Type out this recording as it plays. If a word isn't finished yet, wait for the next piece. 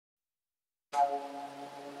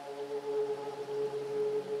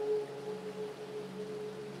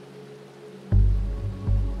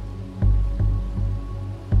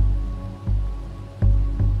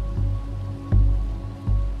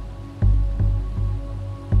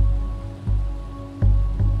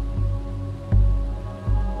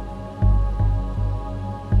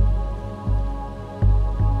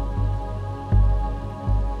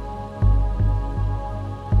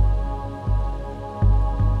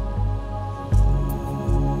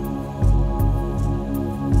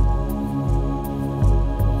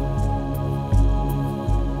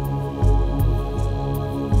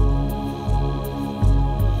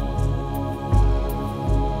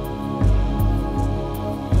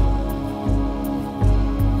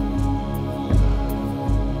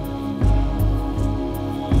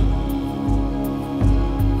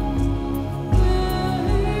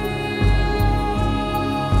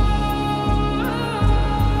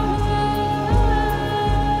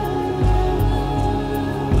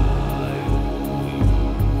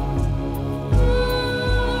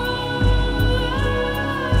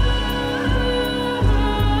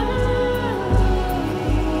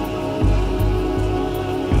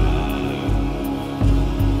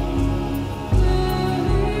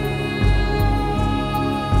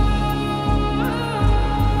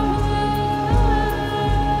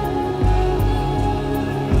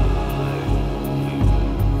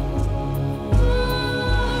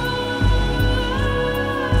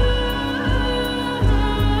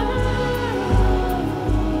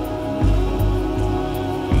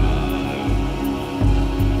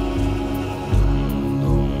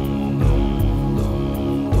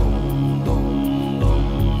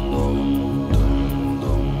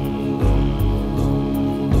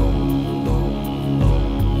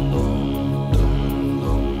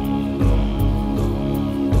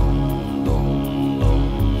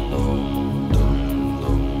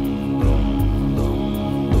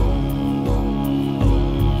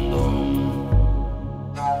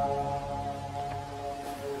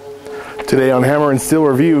Today on Hammer and Steel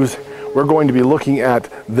Reviews, we're going to be looking at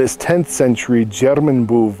this 10th century German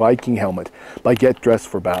Boo Viking helmet by Get Dressed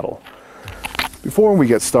for Battle. Before we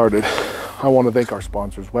get started, I want to thank our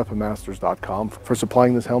sponsors, weaponmasters.com, for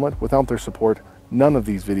supplying this helmet. Without their support, none of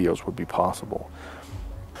these videos would be possible.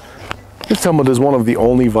 This helmet is one of the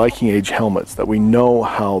only Viking Age helmets that we know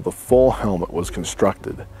how the full helmet was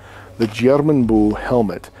constructed. The German Boo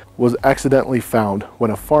helmet was accidentally found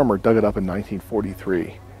when a farmer dug it up in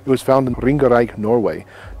 1943. It was found in Ringerike, Norway.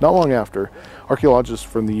 Not long after, archaeologists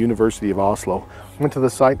from the University of Oslo went to the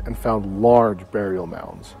site and found large burial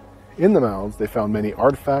mounds. In the mounds, they found many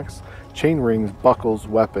artifacts, chain rings, buckles,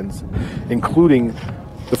 weapons, including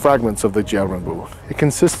the fragments of the German Boo. It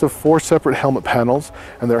consists of 4 separate helmet panels,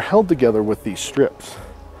 and they're held together with these strips.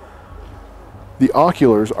 The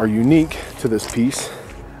oculars are unique to this piece,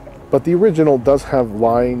 but the original does have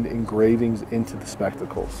lined engravings into the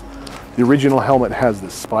spectacles. The original helmet has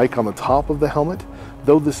this spike on the top of the helmet.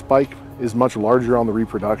 Though the spike is much larger on the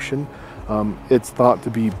reproduction, it's thought to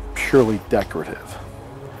be purely decorative.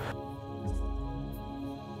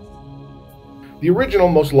 The original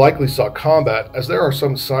most likely saw combat, as there are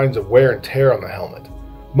some signs of wear and tear on the helmet.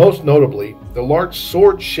 Most notably, the large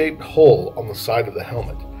sword-shaped hole on the side of the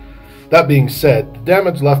helmet. That being said, the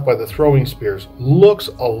damage left by the throwing spears looks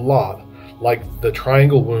a lot like the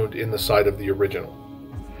triangle wound in the side of the original.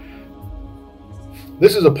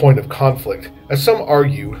 This is a point of conflict, as some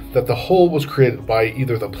argue that the hole was created by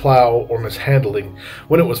either the plow or mishandling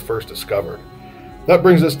when it was first discovered. That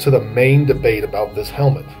brings us to the main debate about this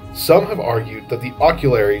helmet. Some have argued that the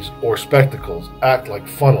ocularies or spectacles act like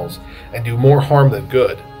funnels and do more harm than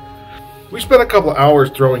good. We spent a couple hours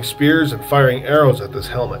throwing spears and firing arrows at this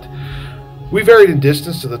helmet. We varied in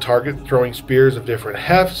distance to the target, throwing spears of different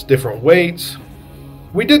hefts, different weights.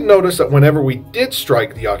 We did notice that whenever we did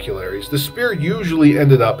strike the ocularies, the spear usually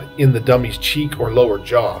ended up in the dummy's cheek or lower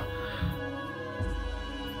jaw.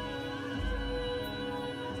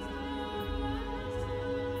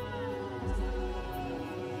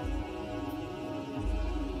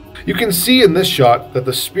 You can see in this shot that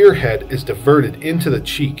the spearhead is diverted into the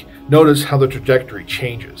cheek. Notice how the trajectory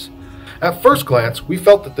changes. At first glance, we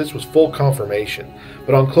felt that this was full confirmation,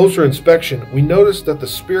 but on closer inspection, we noticed that the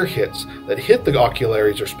spear hits that hit the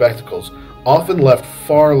ocularies or spectacles often left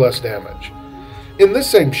far less damage. In this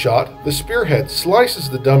same shot, the spearhead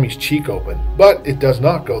slices the dummy's cheek open, but it does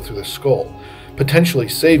not go through the skull, potentially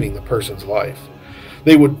saving the person's life.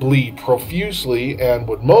 They would bleed profusely and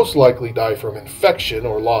would most likely die from infection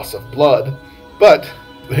or loss of blood, but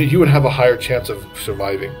you would have a higher chance of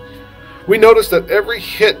surviving. We noticed that every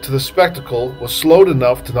hit to the spectacle was slowed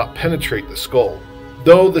enough to not penetrate the skull.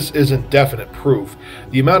 Though this isn't definite proof,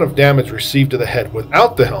 the amount of damage received to the head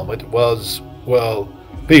without the helmet was, well,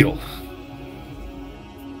 fatal.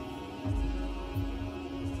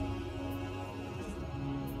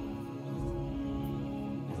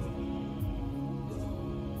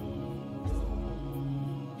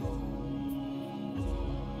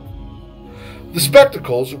 The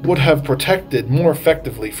spectacles would have protected more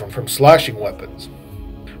effectively from slashing weapons.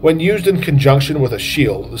 When used in conjunction with a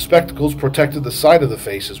shield, the spectacles protected the side of the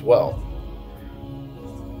face as well.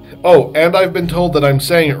 Oh, and I've been told that I'm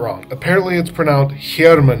saying it wrong. Apparently it's pronounced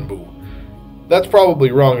Hermanbu. That's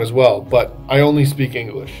probably wrong as well, but I only speak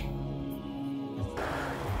English.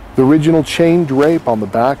 The original chain drape on the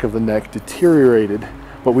back of the neck deteriorated,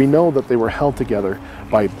 but we know that they were held together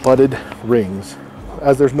by butted rings,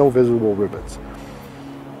 as there's no visible rivets.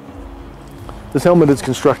 This helmet is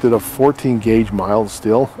constructed of 14 gauge mild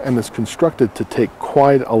steel and is constructed to take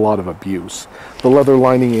quite a lot of abuse. The leather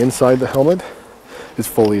lining inside the helmet is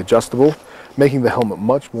fully adjustable, making the helmet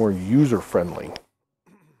much more user-friendly.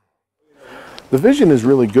 The vision is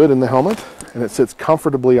really good in the helmet, and it sits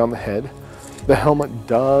comfortably on the head. The helmet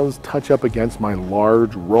does touch up against my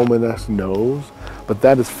large Romanesque nose, but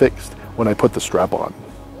that is fixed when I put the strap on.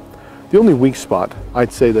 The only weak spot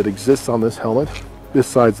I'd say that exists on this helmet,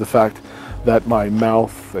 besides the fact that my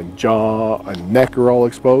mouth and jaw and neck are all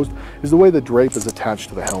exposed, is the way the drape is attached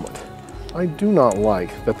to the helmet. I do not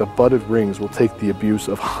like that the butted rings will take the abuse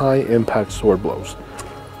of high-impact sword blows.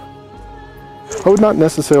 I would not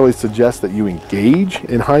necessarily suggest that you engage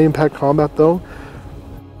in high-impact combat though,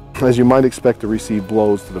 as you might expect to receive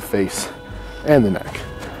blows to the face and the neck.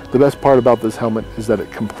 The best part about this helmet is that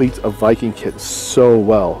it completes a Viking kit so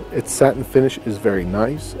well. Its satin finish is very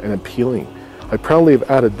nice and appealing. I proudly have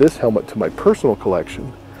added this helmet to my personal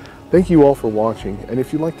collection. Thank you all for watching, and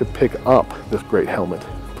if you'd like to pick up this great helmet,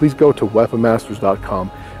 please go to weaponmasters.com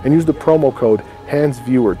and use the promo code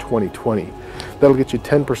HandsViewer2020. That'll get you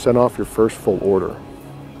 10% off your first full order.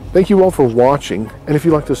 Thank you all for watching, and if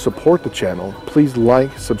you'd like to support the channel, please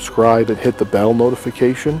like, subscribe, and hit the bell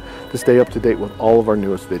notification to stay up to date with all of our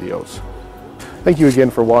newest videos. Thank you again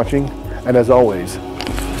for watching, and as always,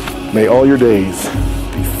 may all your days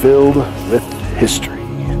be filled with history.